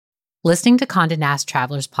Listening to Condé Nast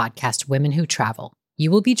Traveler's podcast, Women Who Travel, you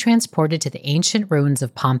will be transported to the ancient ruins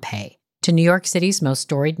of Pompeii, to New York City's most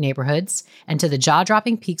storied neighborhoods, and to the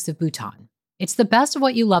jaw-dropping peaks of Bhutan. It's the best of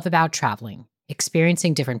what you love about traveling,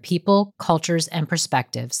 experiencing different people, cultures, and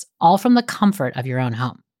perspectives, all from the comfort of your own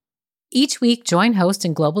home. Each week, join host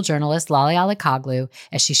and global journalist Lale Alikoglu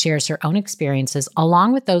as she shares her own experiences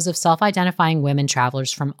along with those of self-identifying women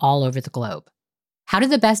travelers from all over the globe. How do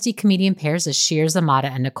the bestie comedian pairs of Shir Zamata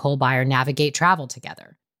and Nicole Byer navigate travel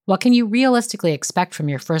together? What can you realistically expect from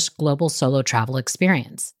your first global solo travel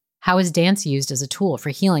experience? How is dance used as a tool for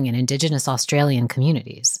healing in Indigenous Australian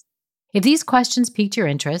communities? If these questions piqued your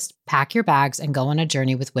interest, pack your bags and go on a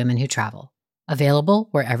journey with Women Who Travel. Available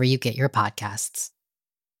wherever you get your podcasts.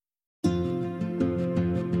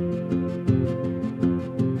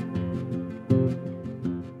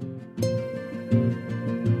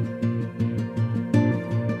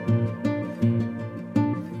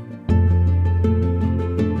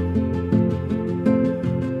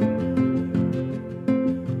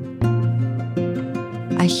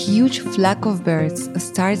 A huge flock of birds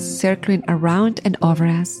starts circling around and over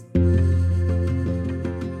us.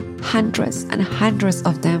 Hundreds and hundreds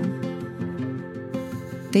of them.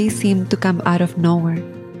 They seem to come out of nowhere.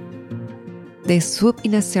 They swoop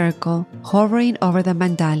in a circle, hovering over the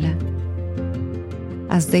mandala.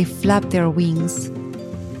 As they flap their wings,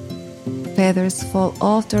 feathers fall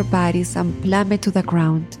off their bodies and plummet to the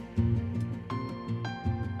ground.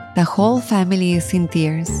 The whole family is in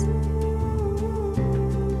tears.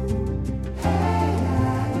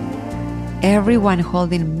 Everyone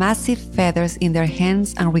holding massive feathers in their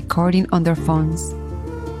hands and recording on their phones.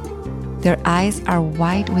 Their eyes are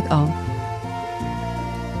wide with awe.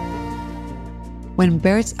 When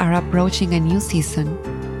birds are approaching a new season,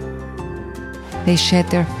 they shed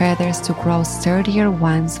their feathers to grow sturdier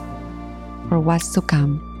ones for what's to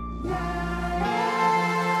come.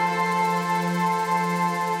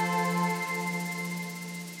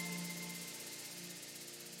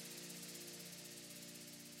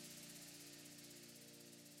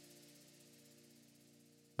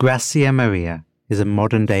 Gracia Maria is a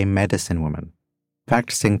modern-day medicine woman,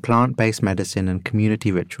 practicing plant-based medicine and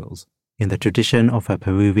community rituals in the tradition of her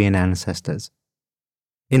Peruvian ancestors.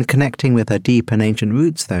 In connecting with her deep and ancient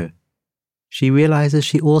roots, though, she realizes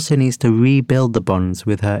she also needs to rebuild the bonds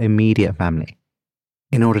with her immediate family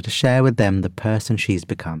in order to share with them the person she's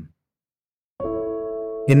become.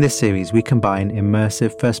 In this series, we combine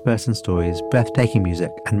immersive first-person stories, breathtaking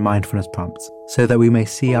music, and mindfulness prompts so that we may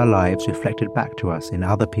see our lives reflected back to us in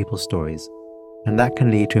other people's stories, and that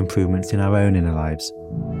can lead to improvements in our own inner lives.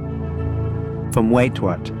 From Wait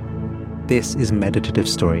What? This is Meditative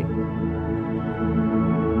Story.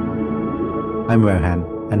 I'm Rohan,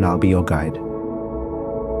 and I'll be your guide.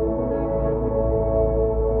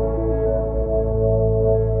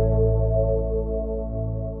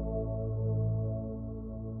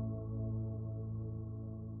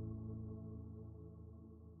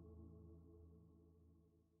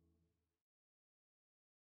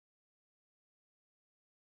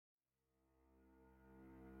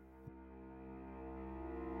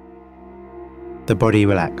 The body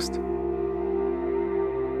relaxed.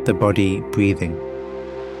 The body breathing.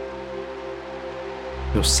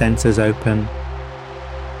 Your senses open.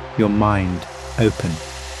 Your mind open.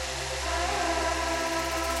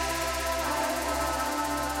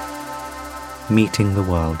 Meeting the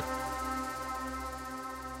world.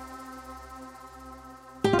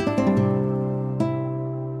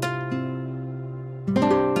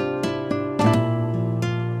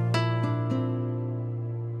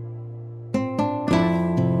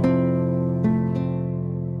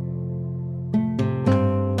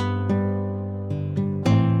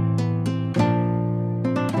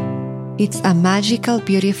 It's a magical,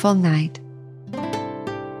 beautiful night.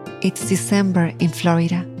 It's December in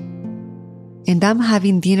Florida, and I'm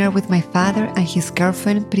having dinner with my father and his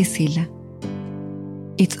girlfriend Priscilla.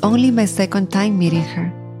 It's only my second time meeting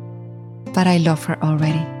her, but I love her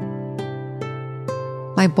already.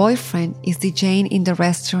 My boyfriend is DJing in the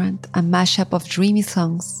restaurant a mashup of dreamy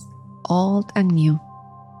songs, old and new.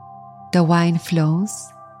 The wine flows,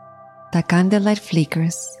 the candlelight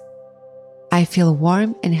flickers. I feel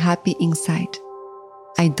warm and happy inside.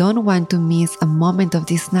 I don't want to miss a moment of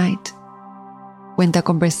this night. When the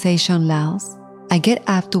conversation lulls, I get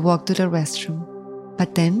up to walk to the restroom,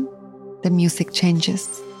 but then the music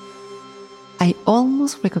changes. I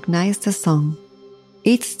almost recognize the song.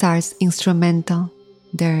 It starts instrumental.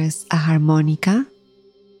 There's a harmonica.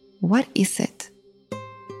 What is it?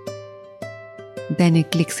 Then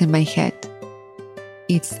it clicks in my head.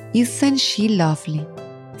 It's Isn't She Lovely?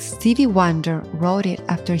 Stevie Wonder wrote it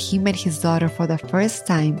after he met his daughter for the first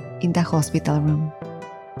time in the hospital room.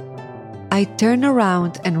 I turned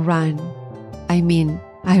around and ran.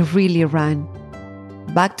 I really ran.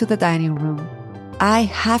 Back to the dining room. I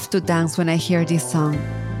have to dance when I hear this song.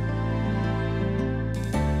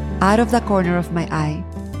 Out of the corner of my eye,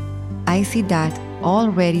 I see Dad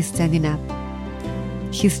already standing up.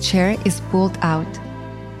 His chair is pulled out.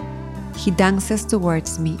 He dances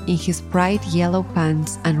towards me in his bright yellow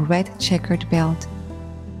pants and red checkered belt.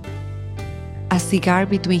 A cigar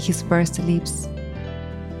between his pursed lips.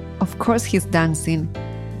 Of course he's dancing.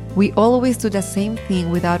 We always do the same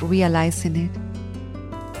thing without realizing it.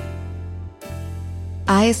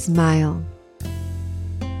 I smile.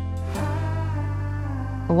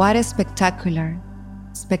 What a spectacular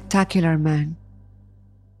man.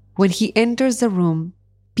 When he enters the room,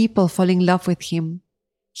 people fall in love with him.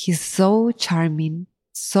 He's so charming,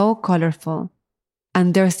 so colorful,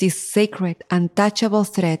 and there's this sacred, untouchable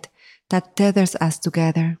thread that tethers us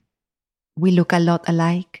together. We look a lot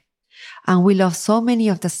alike, and we love so many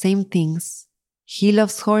of the same things. He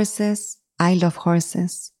loves horses, I love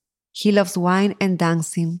horses. He loves wine and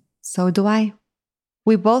dancing, so do I.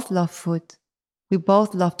 We both love food. We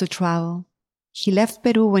both love to travel. He left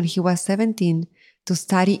Peru when he was 17 to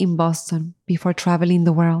study in Boston before traveling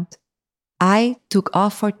the world. I took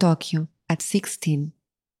off for Tokyo at 16.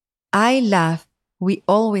 I laugh. We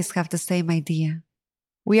always have the same idea.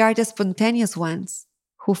 We are the spontaneous ones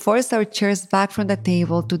who force our chairs back from the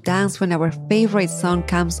table to dance when our favorite song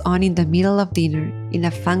comes on in the middle of dinner in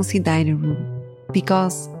a fancy dining room.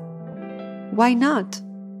 Because why not?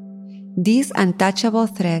 This untouchable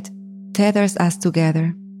thread tethers us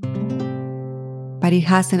together. But it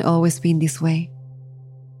hasn't always been this way.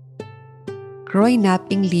 Growing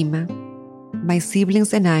up in Lima, my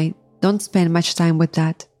siblings and I don't spend much time with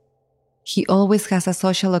Dad. He always has a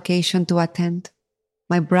social occasion to attend.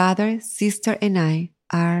 My brother, sister, and I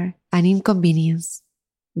are an inconvenience.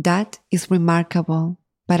 Dad is remarkable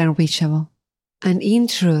but unreachable. And in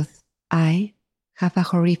truth, I have a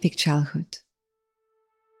horrific childhood.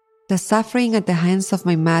 The suffering at the hands of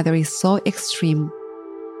my mother is so extreme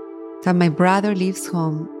that my brother leaves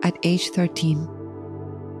home at age 13.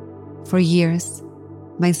 For years,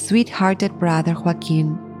 my sweet-hearted brother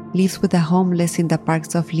Joaquin lives with the homeless in the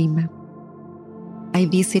parks of Lima. I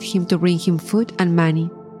visit him to bring him food and money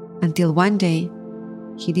until one day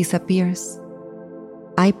he disappears.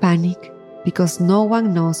 I panic because no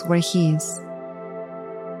one knows where he is.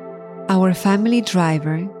 Our family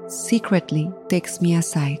driver secretly takes me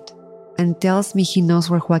aside and tells me he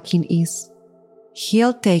knows where Joaquin is.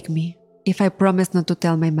 He'll take me if I promise not to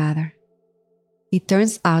tell my mother. It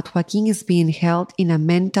turns out Joaquin is being held in a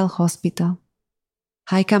mental hospital.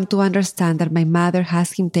 I come to understand that my mother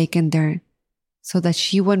has him taken there so that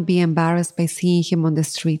she won't be embarrassed by seeing him on the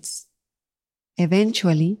streets.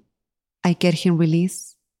 Eventually, I get him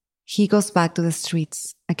released. He goes back to the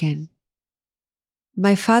streets again.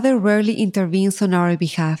 My father rarely intervenes on our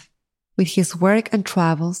behalf. With his work and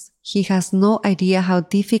travels, he has no idea how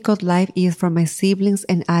difficult life is for my siblings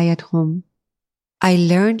and I at home. I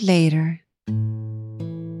learned later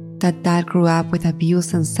that Dad grew up with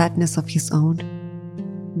abuse and sadness of his own.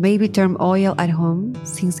 Maybe turmoil at home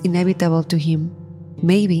seems inevitable to him.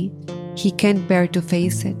 Maybe he can't bear to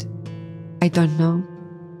face it. I don't know.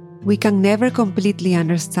 We can never completely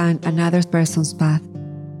understand another person's path.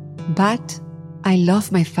 But I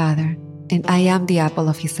love my father, and I am the apple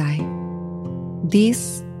of his eye.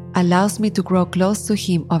 This allows me to grow close to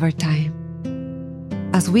him over time.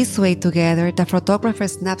 As we sway together, the photographer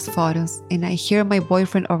snaps photos and I hear my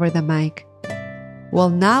boyfriend over the mic. "Well,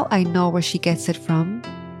 now I know where she gets it from,"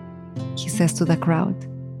 he says to the crowd.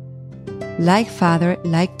 Like father,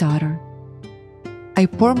 like daughter. I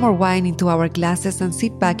pour more wine into our glasses and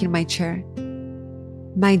sit back in my chair.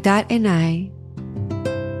 My dad and I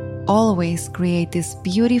always create these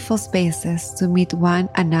beautiful spaces to meet one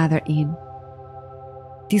another in.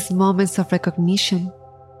 These moments of recognition,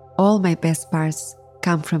 all my best parts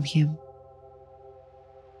come from him.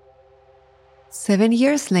 7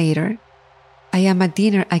 years later, I am at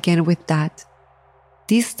dinner again with Dad.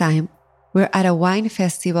 This time, we're at a wine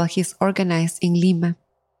festival he's organized in Lima,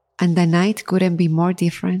 and the night couldn't be more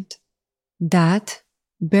different. Dad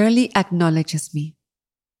barely acknowledges me.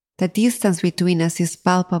 The distance between us is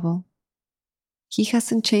palpable. He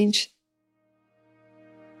hasn't changed,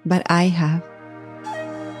 but I have.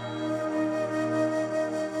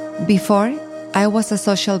 Before, I was a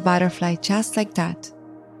social butterfly just like that.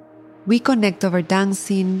 We connect over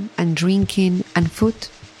dancing and drinking and food.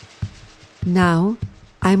 Now,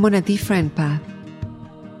 I'm on a different path.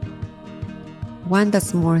 one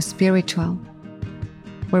that's more spiritual,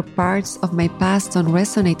 where parts of my past don't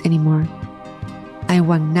resonate anymore. I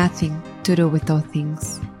want nothing to do with those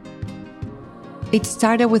things. It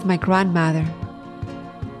started with my grandmother.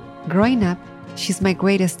 Growing up, she's my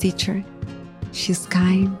greatest teacher. She's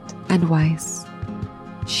kind and wise.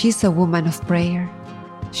 She's a woman of prayer.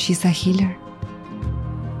 She's a healer.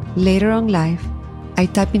 Later on in life, I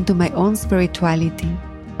tap into my own spirituality,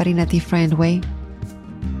 but in a different way.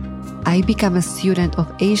 I become a student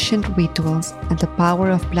of ancient rituals and the power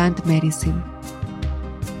of plant medicine.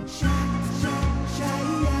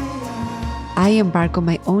 I embark on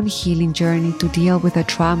my own healing journey to deal with the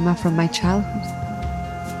trauma from my childhood.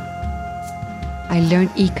 I learn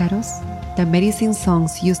Icaros, the medicine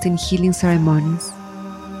songs used in healing ceremonies.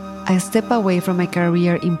 I step away from my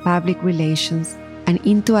career in public relations and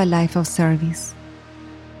into a life of service.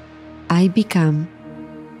 I become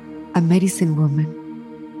a medicine woman.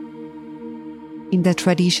 In the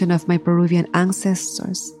tradition of my Peruvian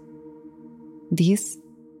ancestors, this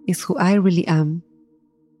is who I really am,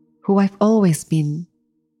 who I've always been.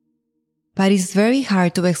 But it's very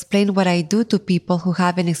hard to explain what I do to people who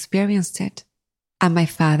haven't experienced it. And my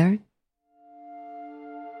father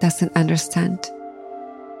doesn't understand.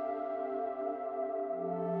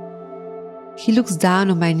 He looks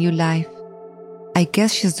down on my new life. I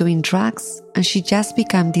guess she's doing drugs and she just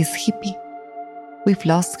became this hippie. We've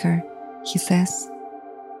lost her, he says.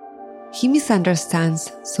 He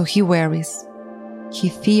misunderstands, so he worries.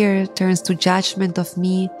 His fear turns to judgment of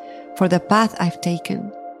me for the path I've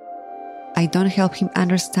taken. I don't help him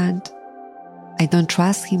understand. I don't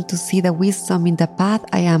trust him to see the wisdom in the path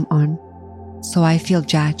I am on. So I feel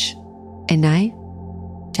judged, and I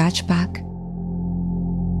judge back.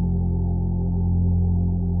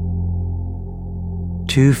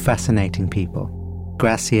 Two fascinating people,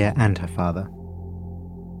 Gracia and her father.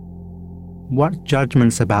 What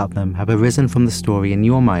judgments about them have arisen from the story in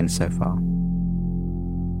your mind so far?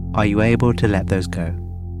 Are you able to let those go?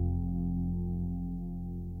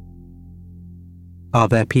 Are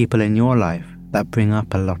there people in your life that bring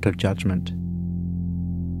up a lot of judgment?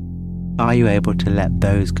 Are you able to let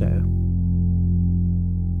those go?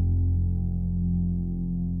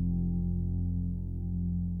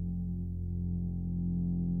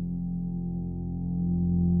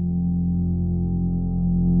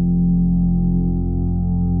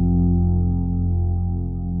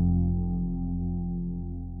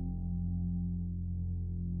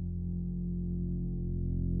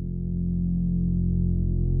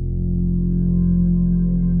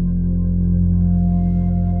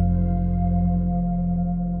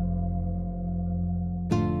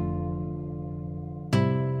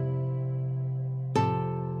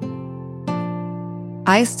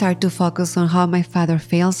 I start to focus on how my father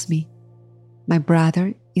fails me. My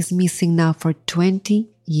brother is missing now for 20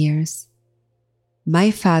 years.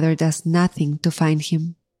 My father does nothing to find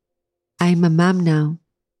him. I'm a mom now,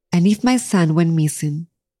 and if my son went missing,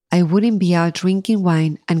 I wouldn't be out drinking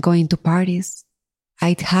wine and going to parties.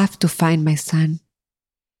 I'd have to find my son.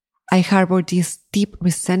 I harbor this deep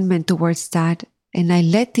resentment towards Dad, and I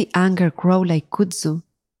let the anger grow like kudzu,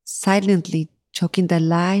 silently choking the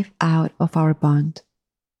life out of our bond.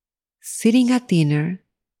 Sitting at dinner,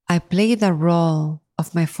 I play the role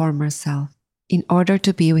of my former self in order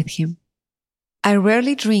to be with him. I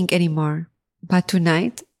rarely drink anymore, but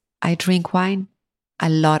tonight I drink wine, a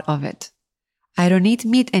lot of it. I don't eat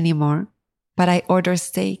meat anymore, but I order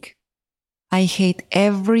steak. I hate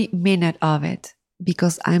every minute of it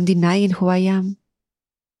because I'm denying who I am.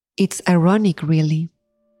 It's ironic, really,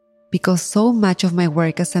 because so much of my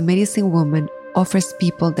work as a medicine woman offers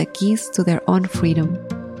people the keys to their own freedom.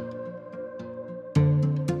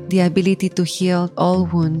 The ability to heal all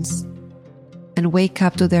wounds and wake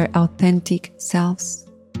up to their authentic selves.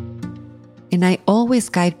 And I always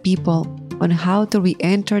guide people on how to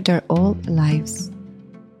re-enter their old lives.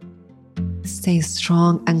 Stay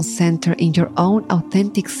strong and centered in your own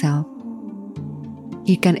authentic self.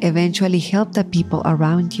 It can eventually help the people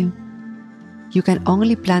around you. You can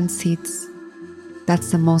only plant seeds.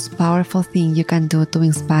 That's the most powerful thing you can do to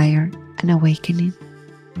inspire an awakening.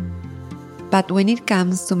 But when it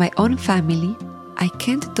comes to my own family, I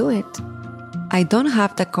can't do it. I don't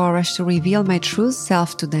have the courage to reveal my true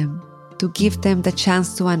self to them, to give them the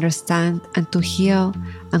chance to understand and to heal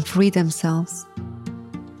and free themselves.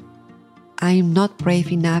 I am not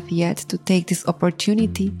brave enough yet to take this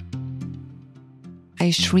opportunity.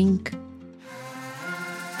 I shrink.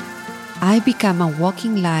 I become a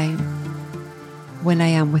walking lie when I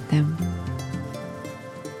am with them.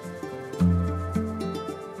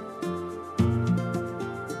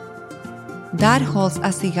 Dad holds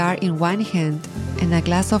a cigar in one hand and a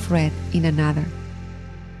glass of red in another.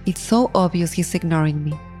 It's so obvious he's ignoring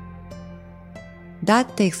me.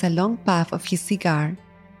 Dad takes a long puff of his cigar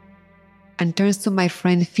and turns to my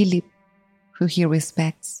friend Philip, who he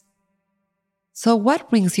respects. "So what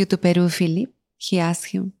brings you to Peru, Philip?" he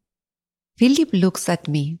asks him. Philip looks at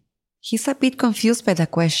me. He's a bit confused by the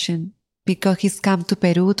question because he's come to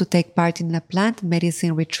Peru to take part in a plant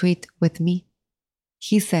medicine retreat with me.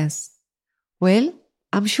 He says, "Well,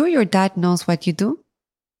 I'm sure your dad knows what you do."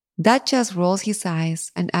 Dad just rolls his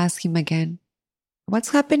eyes and asks him again, "What's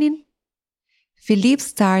happening?" Philippe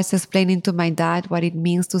starts explaining to my dad what it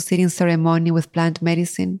means to sit in ceremony with plant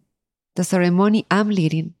medicine, the ceremony I'm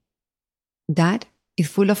leading. Dad is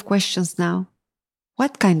full of questions now.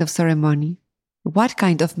 What kind of ceremony? What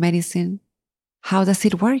kind of medicine? How does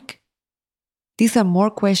it work? These are more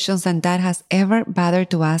questions than Dad has ever bothered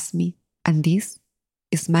to ask me, and this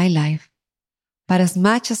is my life. But as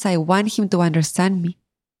much as I want him to understand me,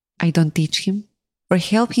 I don't teach him or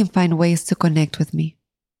help him find ways to connect with me.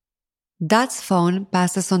 Dad's phone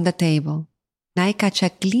passes on the table, and I catch a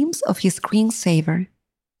glimpse of his screensaver.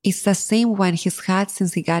 It's the same one he's had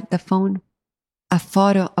since he got the phone. A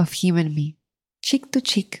photo of him and me, cheek to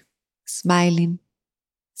cheek, smiling.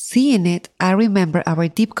 Seeing it, I remember our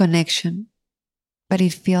deep connection, but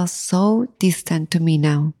it feels so distant to me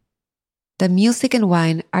now. The music and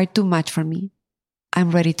wine are too much for me.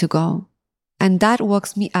 I'm ready to go, and Dad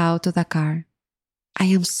walks me out to the car. I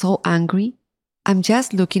am so angry. I'm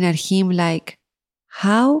just looking at him like,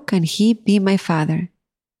 how can he be my father?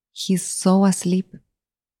 He's so asleep.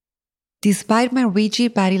 Despite my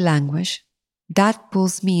rigid body language, Dad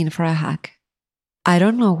pulls me in for a hug. I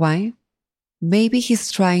don't know why. Maybe he's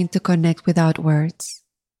trying to connect without words.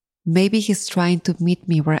 Maybe he's trying to meet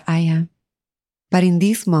me where I am. But in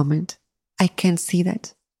this moment, I can't see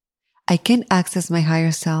that. I can't access my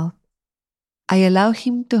higher self. I allow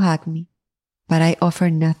him to hug me, but I offer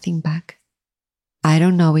nothing back. I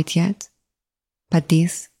don't know it yet, but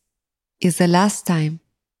this is the last time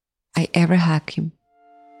I ever hug him.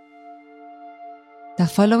 The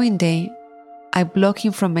following day, I block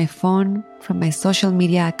him from my phone, from my social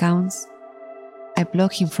media accounts. I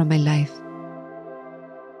block him from my life.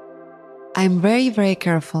 I'm very, very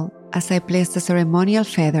careful as I place the ceremonial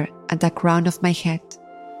feather at the crown of my head.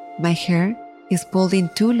 My hair is pulled in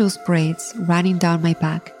 2 loose braids running down my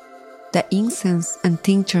back. The incense and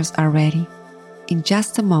tinctures are ready. In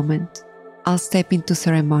just a moment, I'll step into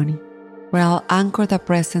ceremony, where I'll anchor the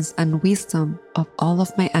presence and wisdom of all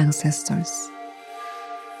of my ancestors.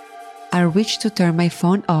 I reach to turn my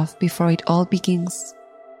phone off before it all begins.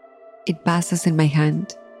 It passes in my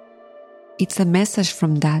hand. It's a message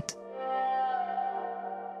from Dad.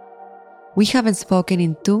 We haven't spoken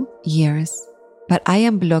in 2 years, but I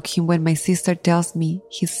unblock him when my sister tells me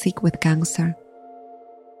he's sick with cancer.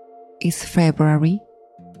 It's February,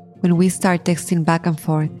 when we start texting back and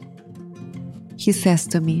forth. He says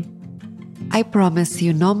to me, "I promise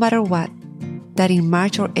you no matter what, that in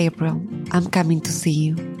March or April, I'm coming to see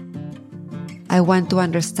you. I want to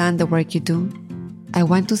understand the work you do. I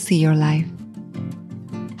want to see your life."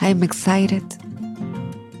 I'm excited,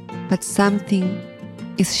 but something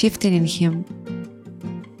is shifting in him.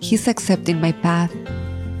 He's accepting my path.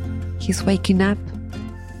 He's waking up.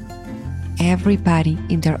 Everybody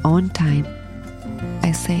in their own time,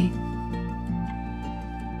 I say.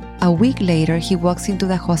 A week later, he walks into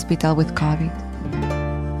the hospital with COVID.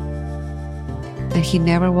 And he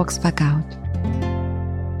never walks back out.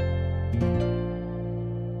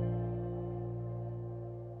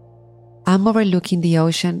 I'm overlooking the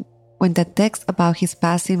ocean when the text about his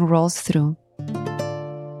passing rolls through.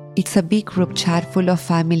 It's a big group chat full of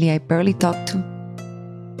family I barely talk to.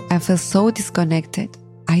 I feel so disconnected,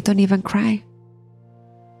 I don't even cry.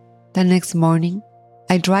 The next morning,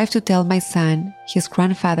 I drive to tell my son his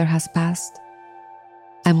grandfather has passed.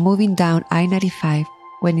 I'm moving down I-95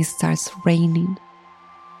 when it starts raining.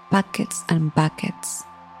 Buckets and buckets.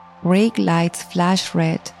 Brake lights flash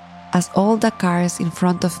red as all the cars in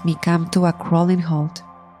front of me come to a crawling halt.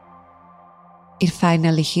 It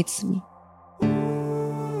finally hits me.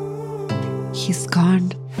 He's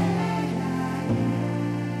gone.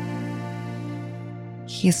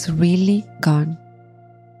 He's really gone.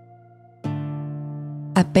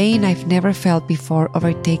 A pain I've never felt before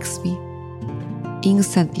overtakes me.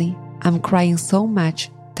 Instantly, I'm crying so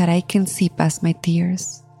much that I can see past my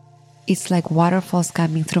tears. It's like waterfalls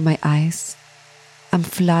coming through my eyes. I'm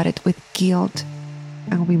flooded with guilt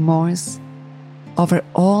and remorse over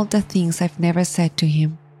all the things I've never said to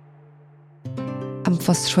him. I'm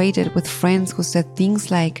frustrated with friends who said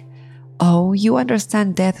things like, "Oh, you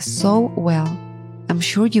understand death so well," I'm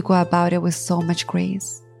sure you go about it with so much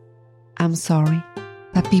grace. I'm sorry,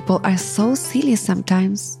 but people are so silly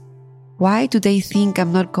sometimes. Why do they think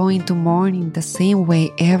I'm not going to mourn in the same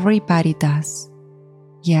way everybody does?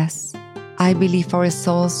 Yes, I believe our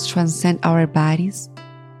souls transcend our bodies,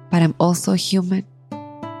 but I'm also human.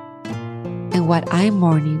 And what I'm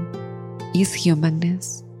mourning is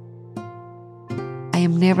humanness. I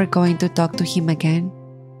am never going to talk to him again.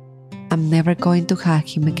 I'm never going to hug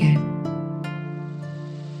him again.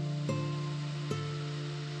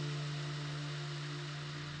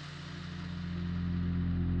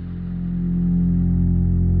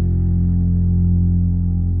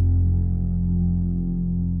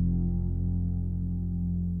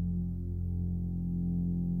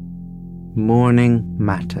 Mourning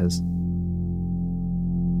matters.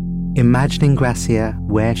 Imagining Gracia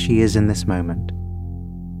where she is in this moment.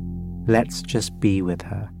 Let's just be with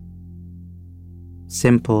her.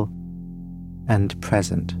 Simple and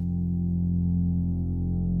present.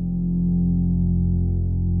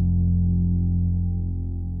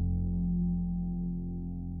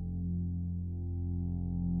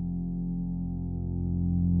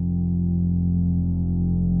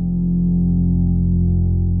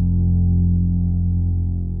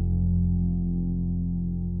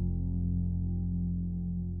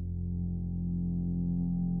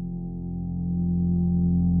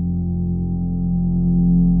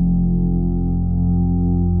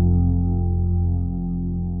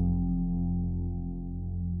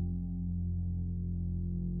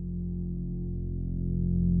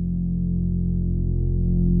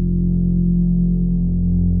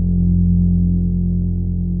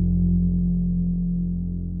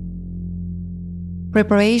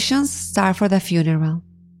 Preparations start for the funeral.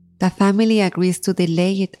 The family agrees to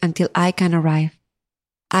delay it until I can arrive.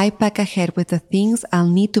 I pack ahead with the things I'll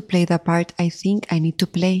need to play the part I think I need to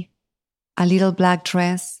play. A little black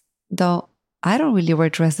dress, though I don't really wear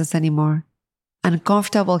dresses anymore.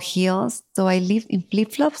 Uncomfortable heels, though I live in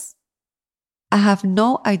flip-flops. I have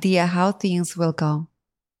no idea how things will go.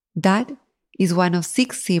 Dad is one of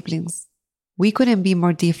 6 siblings. We couldn't be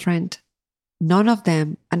more different. None of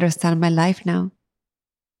them understand my life now.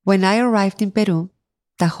 When I arrived in Peru,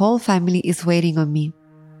 the whole family is waiting on me.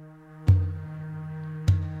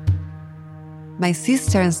 My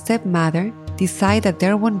sister and stepmother decide that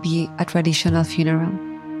there won't be a traditional funeral.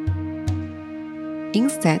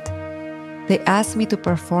 Instead, they asked me to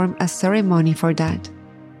perform a ceremony for Dad.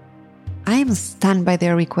 I am stunned by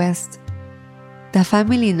their request. The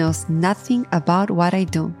family knows nothing about what I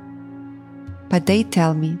do. But they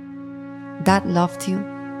tell me, Dad loved you.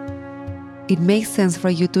 It makes sense for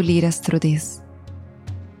you to lead us through this.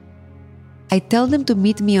 I tell them to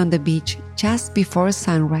meet me on the beach just before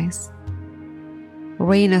sunrise.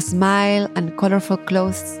 Wearing a smile and colorful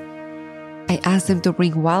clothes, I ask them to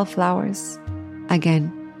bring wildflowers.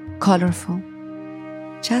 Again, colorful.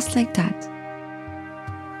 Just like that.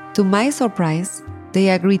 To my surprise, they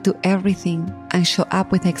agree to everything and show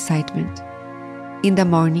up with excitement. In the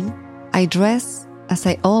morning, I dress as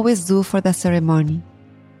I always do for the ceremony.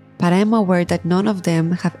 But I am aware that none of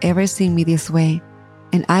them have ever seen me this way,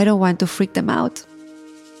 and I don't want to freak them out.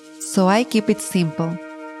 So I keep it simple.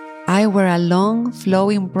 I wear a long,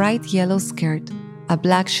 flowing bright yellow skirt, a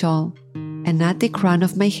black shawl, and at the crown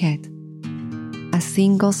of my head, a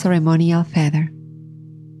single ceremonial feather.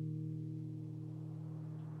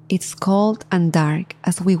 It's cold and dark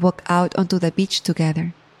as we walk out onto the beach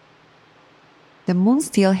together. The moon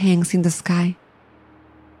still hangs in the sky.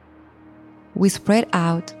 We spread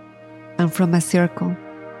out and from a circle.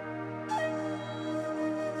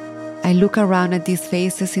 I look around at these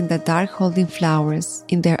faces in the dark holding flowers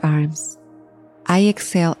in their arms. I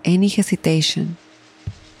exhale any hesitation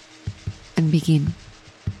and begin.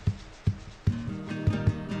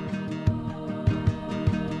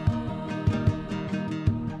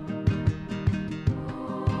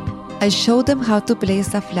 I show them how to place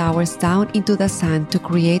the flowers down into the sand to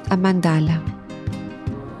create a mandala.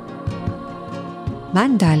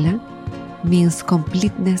 Mandala means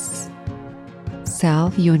completeness,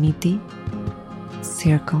 self-unity,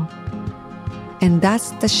 circle. And that's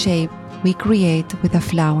the shape we create with the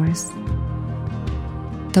flowers.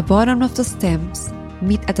 The bottom of the stems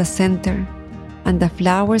meet at the center, and the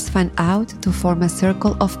flowers fan out to form a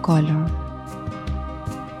circle of color.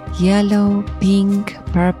 Yellow, pink,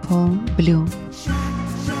 purple, blue.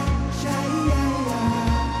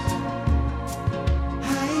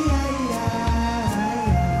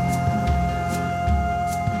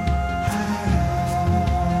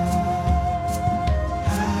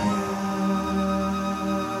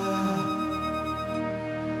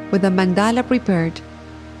 With the mandala prepared,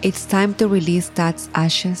 It's time to release Dad's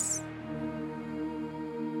ashes.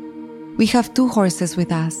 We have 2 horses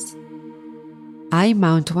with us. I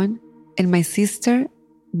mount one, and my sister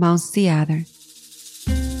mounts the other.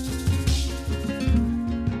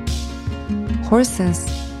 Horses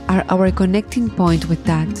are our connecting point with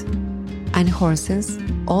Dad, and horses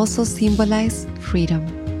also symbolize freedom.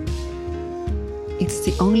 It's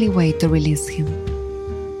the only way to release him.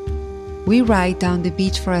 We ride down the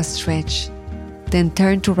beach for a stretch, then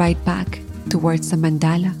turn to ride back towards the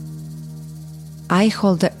mandala. I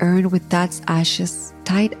hold the urn with Dad's ashes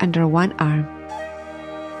tied under one arm.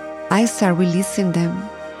 I start releasing them.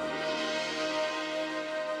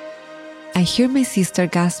 I hear my sister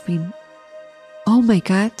gasping, "Oh my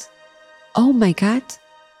God, oh my God,"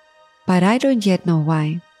 but I don't yet know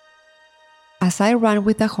why. As I run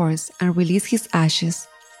with the horse and release his ashes,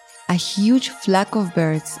 a huge flock of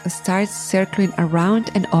birds starts circling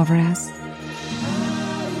around and over us.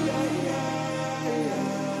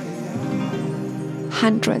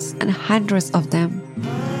 Hundreds and hundreds of them.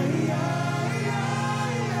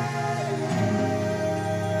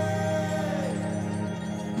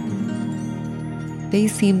 They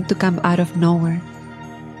seem to come out of nowhere.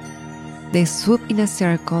 They swoop in a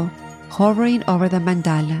circle, hovering over the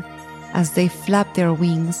mandala. As they flap their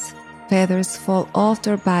wings, feathers fall off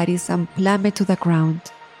their bodies and plummet to the ground.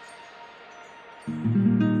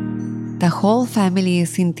 The whole family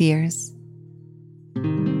is in tears.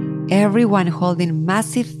 Everyone holding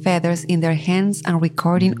massive feathers in their hands and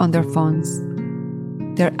recording on their phones.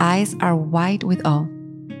 Their eyes are wide with awe.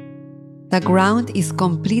 The ground is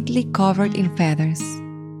completely covered in feathers.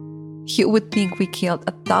 You would think we killed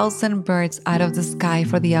 1,000 birds out of the sky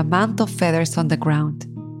for the amount of feathers on the ground.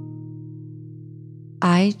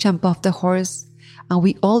 I jump off the horse, and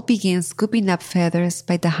we all begin scooping up feathers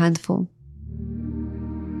by the handful.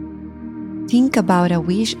 Think about a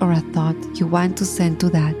wish or a thought you want to send to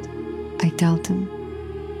Dad, I tell them.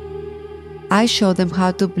 I show them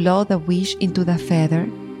how to blow the wish into the feather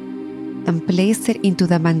and place it into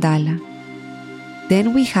the mandala.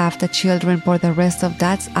 Then we have the children pour the rest of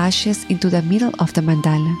Dad's ashes into the middle of the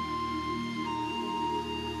mandala.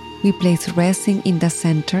 We place resin in the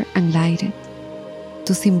center and light it,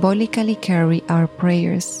 to symbolically carry our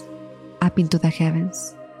prayers up into the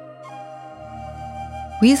heavens.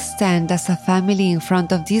 We stand as a family in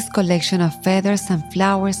front of this collection of feathers and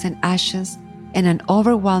flowers and ashes, and an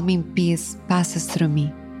overwhelming peace passes through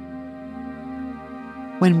me.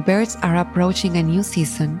 When birds are approaching a new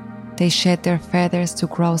season, they shed their feathers to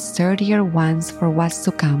grow sturdier ones for what's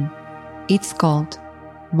to come. It's called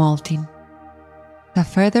molting. The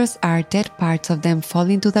feathers are dead parts of them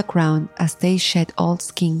falling to the ground as they shed old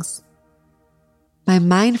skins. My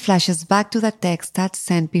mind flashes back to the text Dad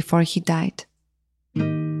sent before he died.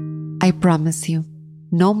 I promise you,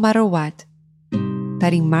 no matter what,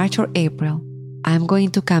 that in March or April, I'm going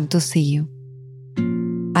to come to see you.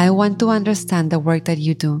 I want to understand the work that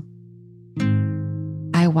you do.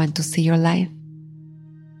 I want to see your life.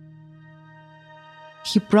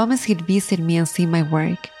 He promised he'd visit me and see my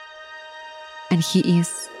work. And he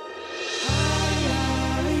is.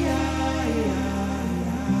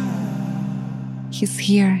 He's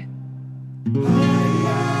here.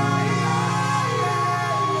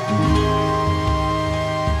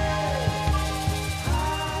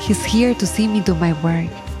 He's here to see me do my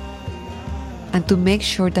work and to make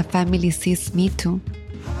sure the family sees me too.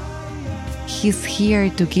 He's here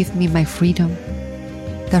to give me my freedom,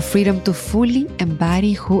 the freedom to fully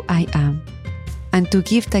embody who I am, and to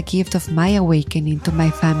give the gift of my awakening to my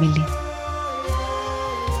family.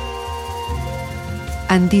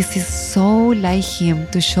 And this is so like him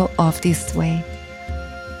to show off this way.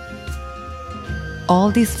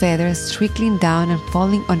 All these feathers trickling down and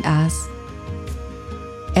falling on us.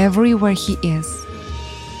 Everywhere he is,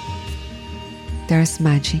 there's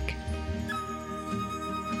magic.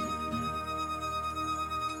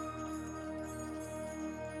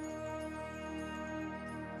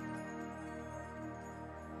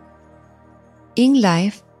 In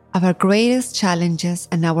life, our greatest challenges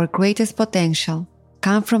and our greatest potential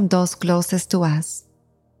come from those closest to us,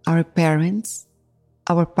 our parents,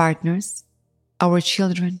 our partners, our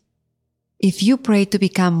children. If you pray to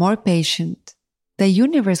become more patient, the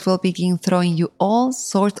universe will begin throwing you all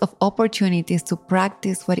sorts of opportunities to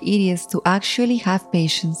practice what it is to actually have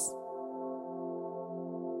patience.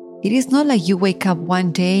 It is not like you wake up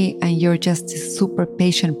one day and you're just a super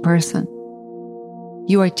patient person.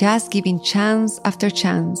 You are just giving chance after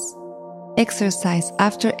chance, exercise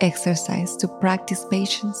after exercise to practice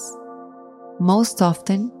patience, most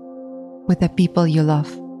often with the people you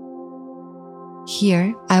love.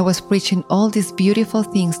 Here, I was preaching all these beautiful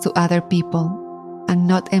things to other people and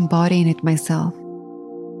not embodying it myself.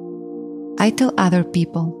 I tell other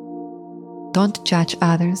people, don't judge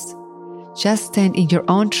others, just stand in your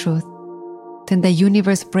own truth. Then the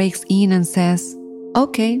universe breaks in and says,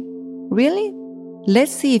 okay, really?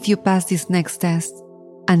 Let's see if you pass this next test.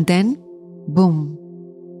 And then, boom,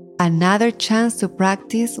 another chance to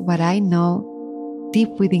practice what I know deep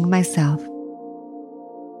within myself.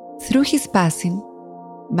 Through his passing,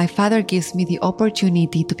 my father gives me the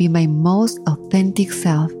opportunity to be my most authentic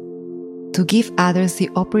self, to give others the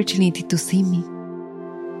opportunity to see me,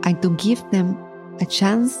 and to give them a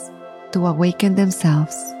chance to awaken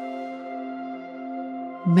themselves.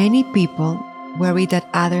 Many people worry that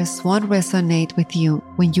others won't resonate with you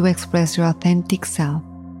when you express your authentic self.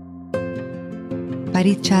 But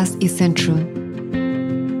it just isn't true.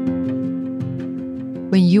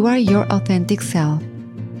 When you are your authentic self,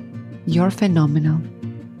 you're phenomenal.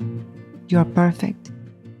 You're perfect.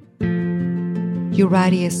 You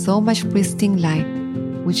radiate so much pristine light,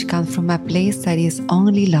 which comes from a place that is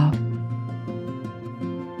only love.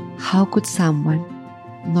 How could someone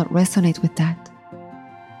not resonate with that?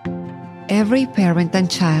 Every parent and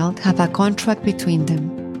child have a contract between them,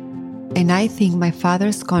 and I think my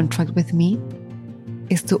father's contract with me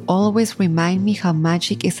is to always remind me how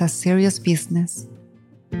magic is a serious business.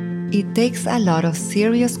 It takes a lot of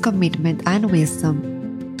serious commitment and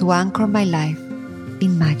wisdom to anchor my life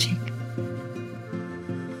in magic.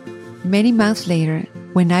 Many months later,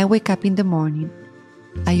 when I wake up in the morning,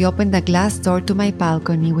 I open the glass door to my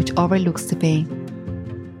balcony which overlooks the bay.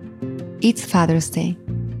 It's Father's Day.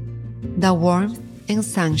 The warmth and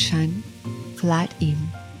sunshine flood in.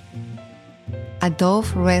 A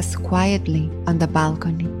dove rests quietly on the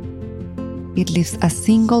balcony. It leaves a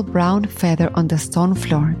single brown feather on the stone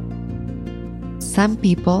floor. Some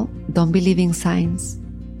people don't believe in signs.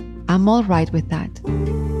 I'm all right with that.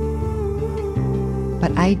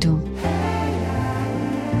 But I do.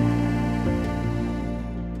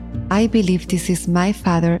 I believe this is my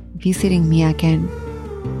father visiting me again.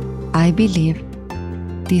 I believe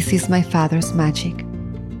this is my father's magic.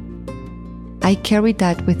 I carry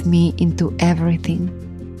that with me into everything.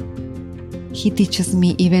 He teaches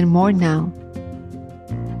me even more now.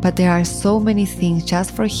 But there are so many things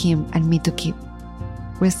just for him and me to keep.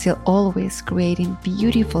 We're still always creating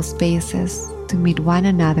beautiful spaces to meet one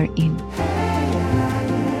another in.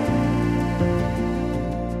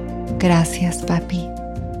 Gracias, papi.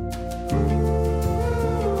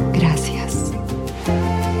 Gracias.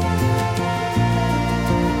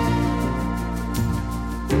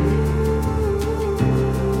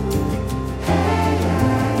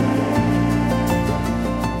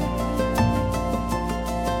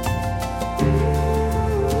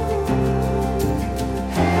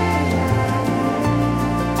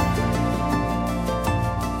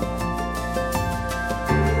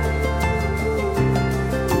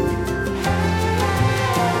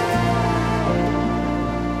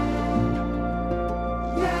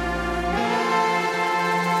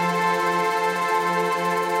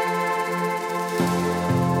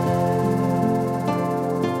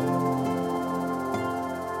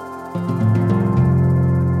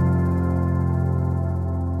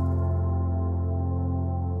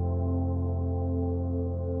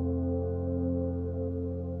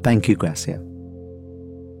 Thank you, Gracia.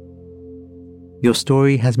 Your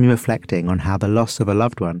story has me reflecting on how the loss of a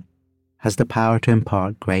loved one has the power to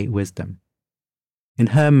impart great wisdom. In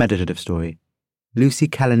her meditative story, Lucy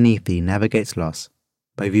Kalanithi navigates loss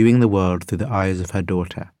by viewing the world through the eyes of her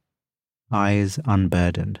daughter, eyes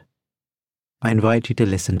unburdened. I invite you to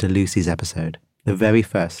listen to Lucy's episode, the very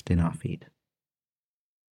first in our feed.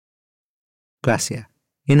 Gracia,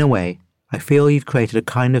 in a way, I feel you've created a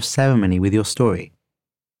kind of ceremony with your story.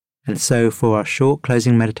 And so for our short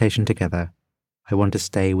closing meditation together, I want to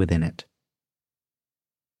stay within it.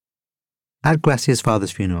 At Gracia's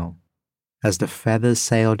father's funeral, as the feathers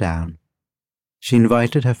sailed down, she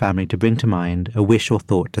invited her family to bring to mind a wish or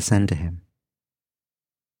thought to send to him.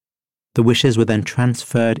 The wishes were then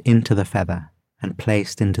transferred into the feather and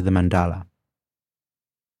placed into the mandala.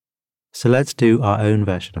 So let's do our own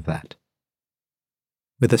version of that.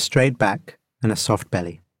 With a straight back and a soft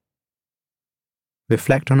belly.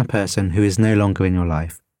 Reflect on a person who is no longer in your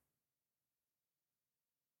life.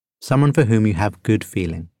 Someone for whom you have good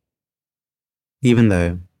feeling, even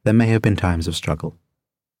though there may have been times of struggle.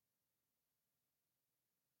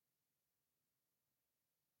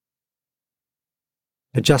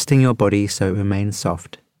 Adjusting your body so it remains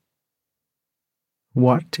soft.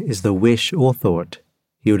 What is the wish or thought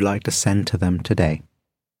you would like to send to them today?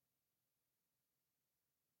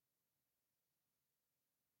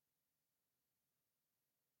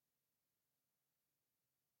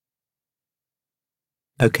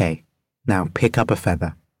 Okay, now pick up a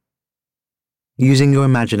feather. Using your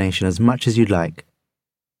imagination as much as you'd like,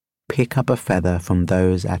 pick up a feather from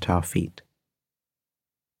those at our feet.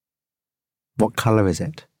 What color is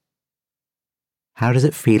it? How does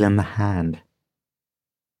it feel in the hand?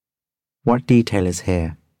 What detail is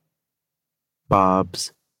here?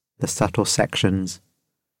 Barbs, the subtle sections,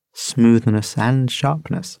 smoothness and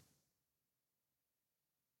sharpness.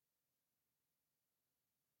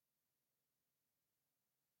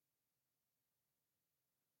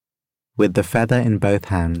 With the feather in both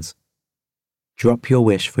hands, drop your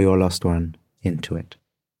wish for your lost one into it.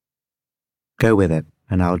 Go with it,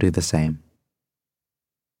 and I'll do the same.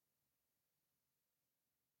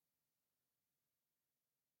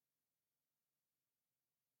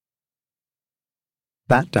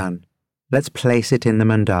 That done, let's place it in the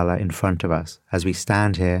mandala in front of us as we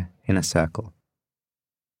stand here in a circle.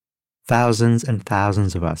 Thousands and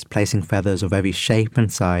thousands of us placing feathers of every shape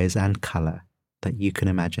and size and color that you can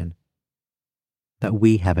imagine, that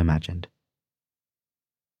we have imagined.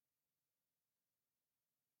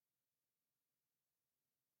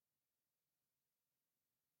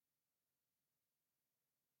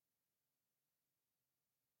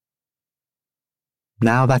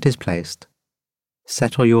 Now that is placed,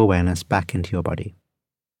 settle your awareness back into your body,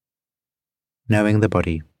 knowing the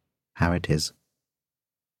body, how it is.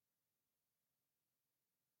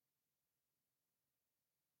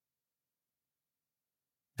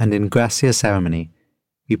 And in Gracia ceremony,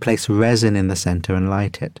 we place resin in the center and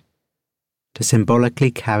light it, to symbolically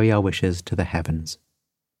carry our wishes to the heavens.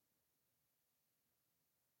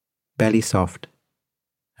 Belly soft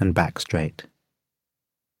and back straight.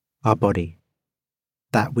 Our body,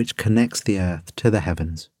 that which connects the earth to the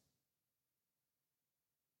heavens.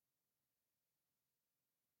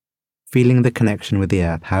 Feeling the connection with the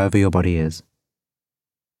earth, however your body is.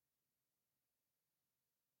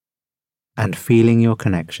 And feeling your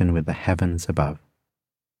connection with the heavens above.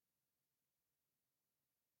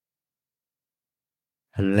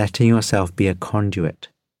 And letting yourself be a conduit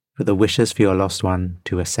for the wishes for your lost one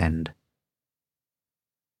to ascend.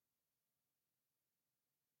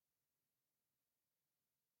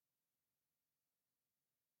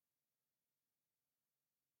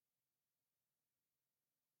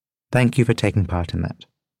 Thank you for taking part in that.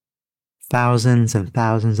 Thousands and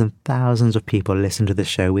thousands and thousands of people listen to this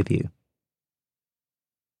show with you.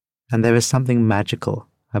 And there is something magical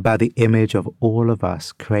about the image of all of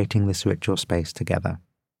us creating this ritual space together.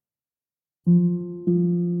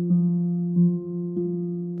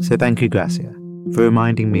 So thank you, Gracia, for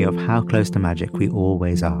reminding me of how close to magic we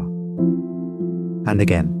always are. And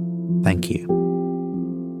again, thank you.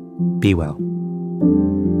 Be well.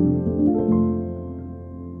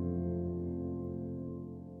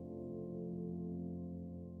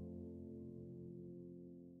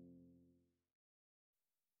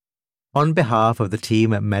 On behalf of the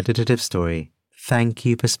team at Meditative Story, thank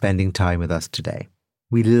you for spending time with us today.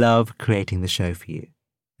 We love creating the show for you.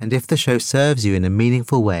 And if the show serves you in a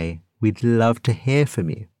meaningful way, we'd love to hear from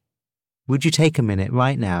you. Would you take a minute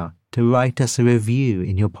right now to write us a review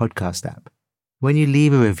in your podcast app? When you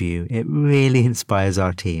leave a review, it really inspires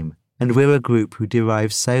our team, and we're a group who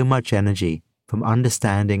derive so much energy from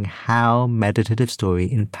understanding how Meditative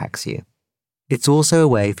Story impacts you. It's also a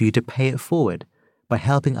way for you to pay it forward by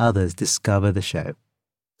helping others discover the show.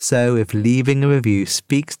 So if leaving a review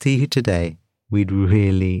speaks to you today, we'd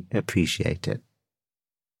really appreciate it.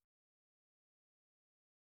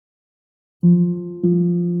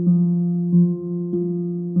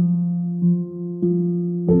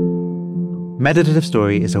 Meditative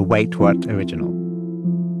Story is a Wait What original.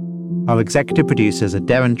 Our executive producers are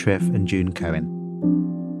Darren Triff and June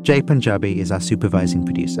Cohen. Jay Punjabi is our supervising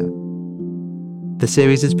producer. The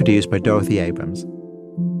series is produced by Dorothy Abrams.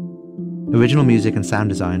 Original music and sound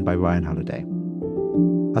design by Ryan Holiday.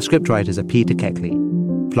 Our scriptwriters are Peter Keckley,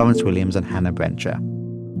 Florence Williams and Hannah Brencher.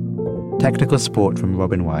 Technical support from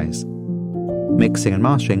Robin Wise. Mixing and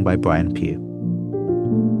mastering by Brian Pugh.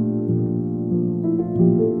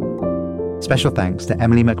 Special thanks to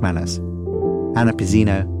Emily McManus, Anna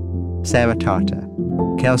Pizzino, Sarah Tartar,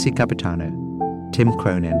 Kelsey Capitano, Tim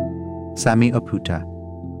Cronin, Sami Oputa,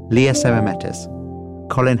 Leah Sarametis,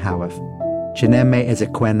 Colin Howarth, Chineme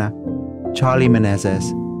Ezequena, Charlie Menezes,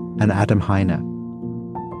 and Adam Heiner.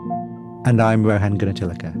 And I'm Rohan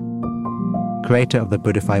Gunatilaka, creator of the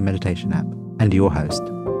Buddhify meditation app and your host.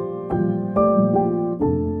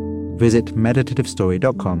 Visit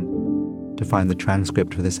meditativestory.com to find the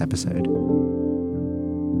transcript for this episode.